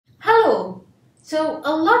So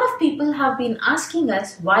a lot of people have been asking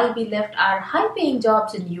us why we left our high-paying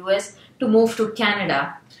jobs in US to move to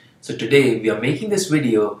Canada. So today we are making this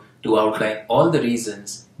video to outline all the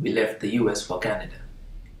reasons we left the US for Canada.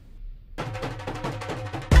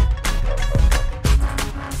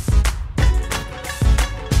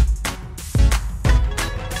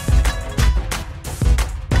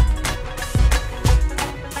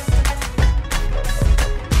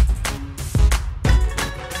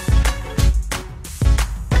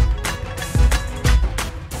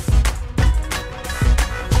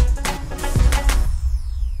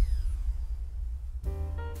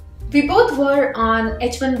 We both were on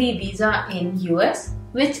H1B visa in US,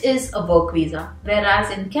 which is a work visa, whereas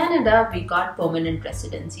in Canada we got permanent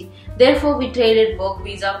residency. Therefore, we traded work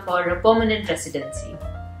visa for a permanent residency.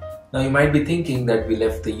 Now you might be thinking that we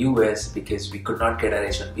left the US because we could not get our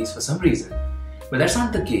H1Bs for some reason. But that's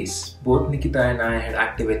not the case. Both Nikita and I had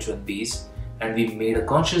active H1Bs and we made a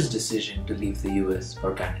conscious decision to leave the US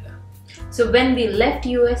for Canada. So when we left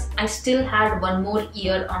US, I still had one more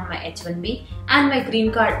year on my H1B and my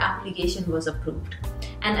green card application was approved.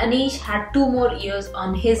 And Anish had 2 more years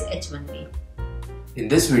on his H1B. In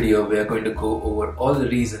this video, we are going to go over all the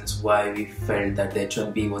reasons why we felt that the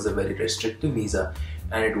H1B was a very restrictive visa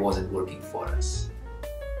and it wasn't working for us.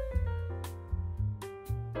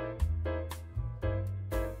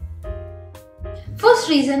 First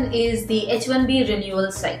reason is the H1B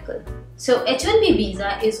renewal cycle. So H1B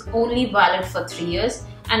visa is only valid for 3 years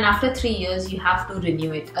and after 3 years you have to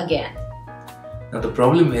renew it again. Now the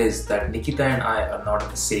problem is that Nikita and I are not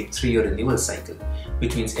on the same 3-year renewal cycle,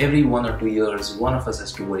 which means every 1 or 2 years one of us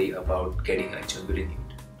has to worry about getting H1B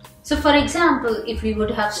renewed. So for example, if we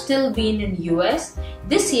would have still been in US,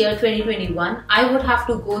 this year 2021, I would have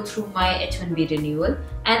to go through my H1B renewal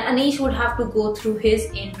and Anish would have to go through his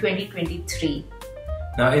in 2023.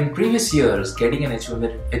 Now in previous years, getting an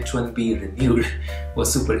H1B renewed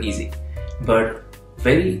was super easy, but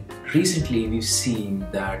very recently we've seen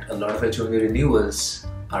that a lot of H1B renewals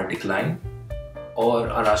are declined or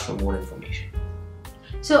are asked for more information.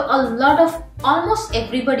 So almost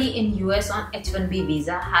everybody in US on H1B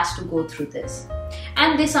visa has to go through this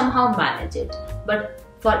and they somehow manage it. But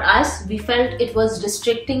for us, we felt it was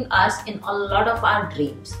restricting us in a lot of our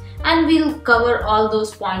dreams and we'll cover all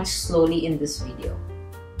those points slowly in this video.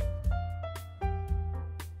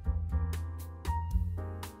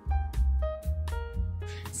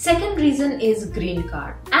 Second reason is green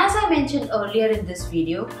card. As I mentioned earlier in this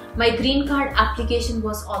video, my green card application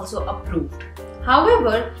was also approved.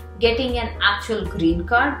 However, getting an actual green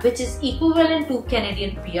card, which is equivalent to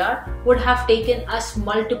Canadian PR, would have taken us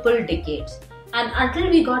multiple decades. And until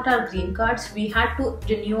we got our green cards, we had to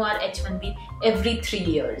renew our H1B every 3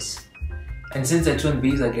 years. And since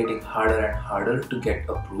H1Bs are getting harder and harder to get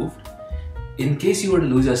approved, in case you were to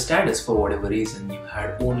lose your status for whatever reason, you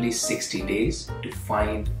had only 60 days to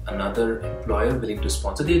find another employer willing to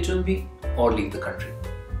sponsor the H1B or leave the country.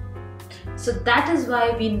 So that is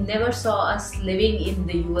why we never saw us living in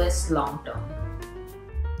the US long term.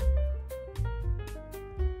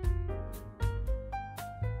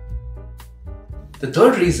 The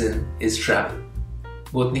third reason is travel.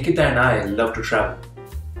 Both Nikita and I love to travel,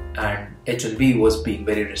 and H1B was being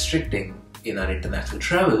very restricting in our international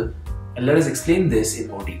travel. And let us explain this in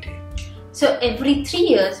more detail. So every 3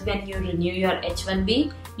 years when you renew your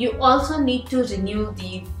H1B, you also need to renew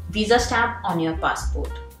the visa stamp on your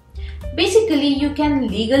passport. Basically, you can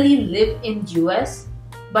legally live in US,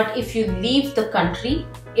 but if you leave the country,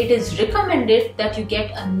 it is recommended that you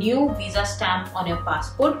get a new visa stamp on your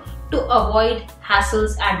passport to avoid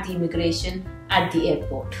hassles at the immigration at the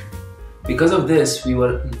airport. Because of this, we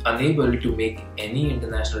were unable to make any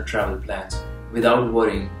international travel plans without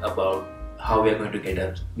worrying about how we are going to get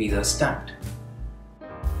our visa stamped.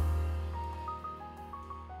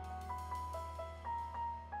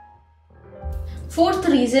 Fourth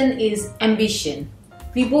reason is ambition.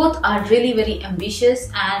 We both are really very ambitious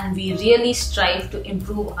and we really strive to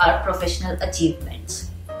improve our professional achievements.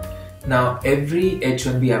 Now, every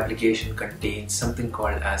H1B application contains something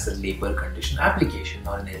called as a labor condition application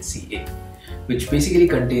or an LCA, which basically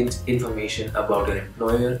contains information about your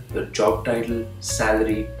employer, your job title,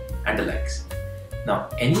 salary, and the likes. Now,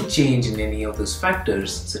 any change in any of those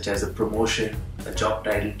factors, such as a promotion, a job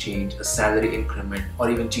title change, a salary increment,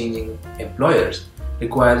 or even changing employers,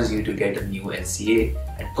 requires you to get a new LCA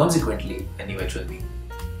and consequently a new H1B.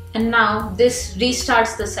 And now this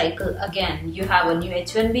restarts the cycle again. You have a new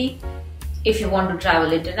H1B. If you want to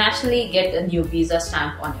travel internationally, get a new visa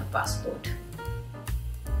stamp on your passport.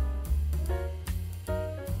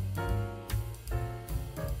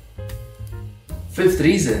 Fifth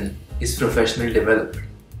reason is professional development.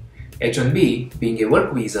 H1B being a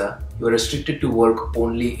work visa, you are restricted to work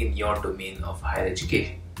only in your domain of higher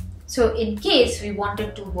education. So in case we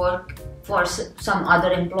wanted to work for some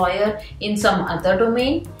other employer in some other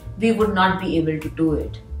domain, we would not be able to do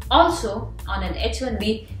it. Also, on an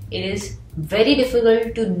H1B, it is very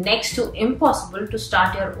difficult to next to impossible to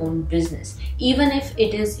start your own business, even if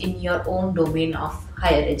it is in your own domain of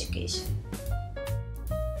higher education.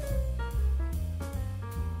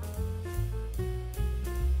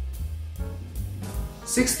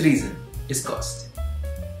 Sixth reason is cost.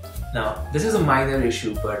 Now, this is a minor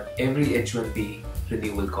issue, but every H1B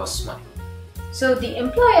renewal costs money. So the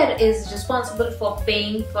employer is responsible for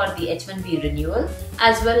paying for the H1B renewal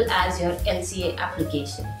as well as your LCA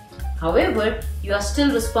application. However, you are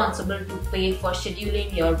still responsible to pay for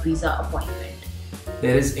scheduling your visa appointment.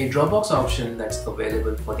 There is a Dropbox option that's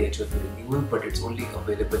available for the H1B renewal, but it's only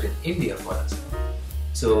available in India for us.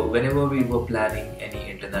 So whenever we were planning any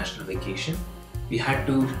international vacation, we had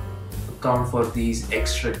to account for these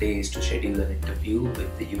extra days to schedule an interview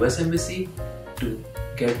with the US Embassy to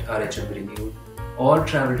get our H1B renewed, or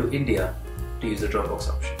travel to India to use the Dropbox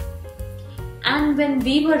option. And when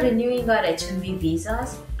we were renewing our H1B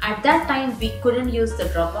visas, at that time we couldn't use the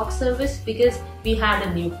Dropbox service because we had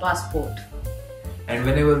a new passport. And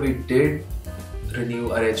whenever we did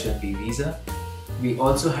renew our H1B visa, we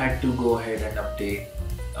also had to go ahead and update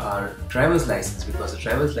our driver's license because the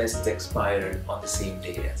driver's license expired on the same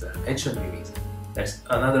day as our H1B visa. That's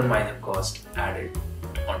another minor cost added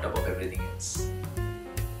on top of everything else.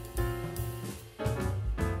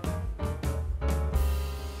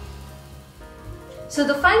 So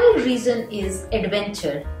the final reason is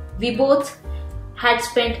adventure. We both had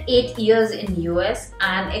spent 8 years in US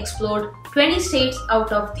and explored 20 states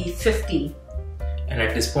out of the 50. And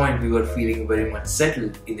at this point, we were feeling very much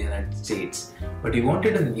settled in the United States, but we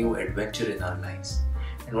wanted a new adventure in our lives.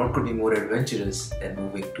 And what could be more adventurous than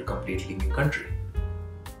moving to a completely new country?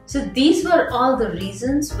 So these were all the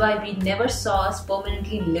reasons why we never saw us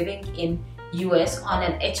permanently living in US on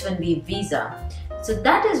an H1B visa. So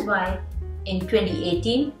that is why in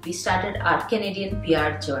 2018 we started our Canadian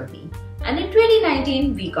PR journey. And in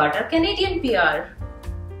 2019 we got our Canadian PR.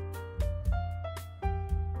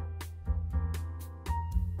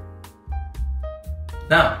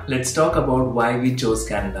 Now, let's talk about why we chose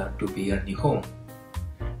Canada to be our new home.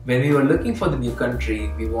 When we were looking for the new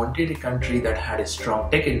country, we wanted a country that had a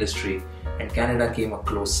strong tech industry, and Canada came a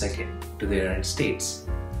close second to the United States.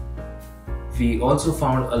 We also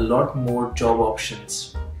found a lot more job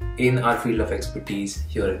options in our field of expertise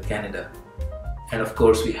here in Canada. And of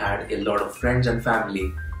course, we had a lot of friends and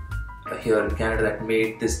family here in Canada that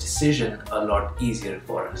made this decision a lot easier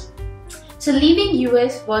for us. So leaving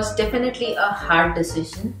US was definitely a hard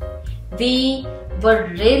decision. We were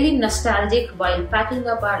really nostalgic while packing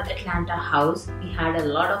up our Atlanta house. We had a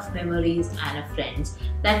lot of memories and friends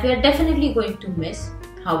that we are definitely going to miss.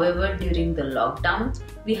 However, during the lockdown,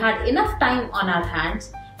 we had enough time on our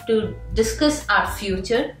hands to discuss our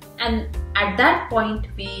future, and at that point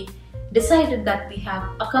we decided that we have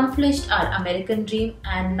accomplished our American dream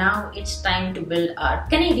and now it's time to build our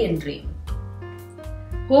Canadian dream.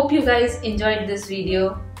 Hope you guys enjoyed this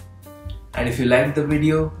video. And if you liked the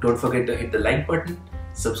video, don't forget to hit the like button,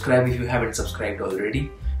 subscribe if you haven't subscribed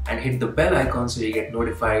already, and hit the bell icon so you get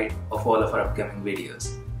notified of all of our upcoming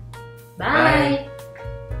videos. Bye.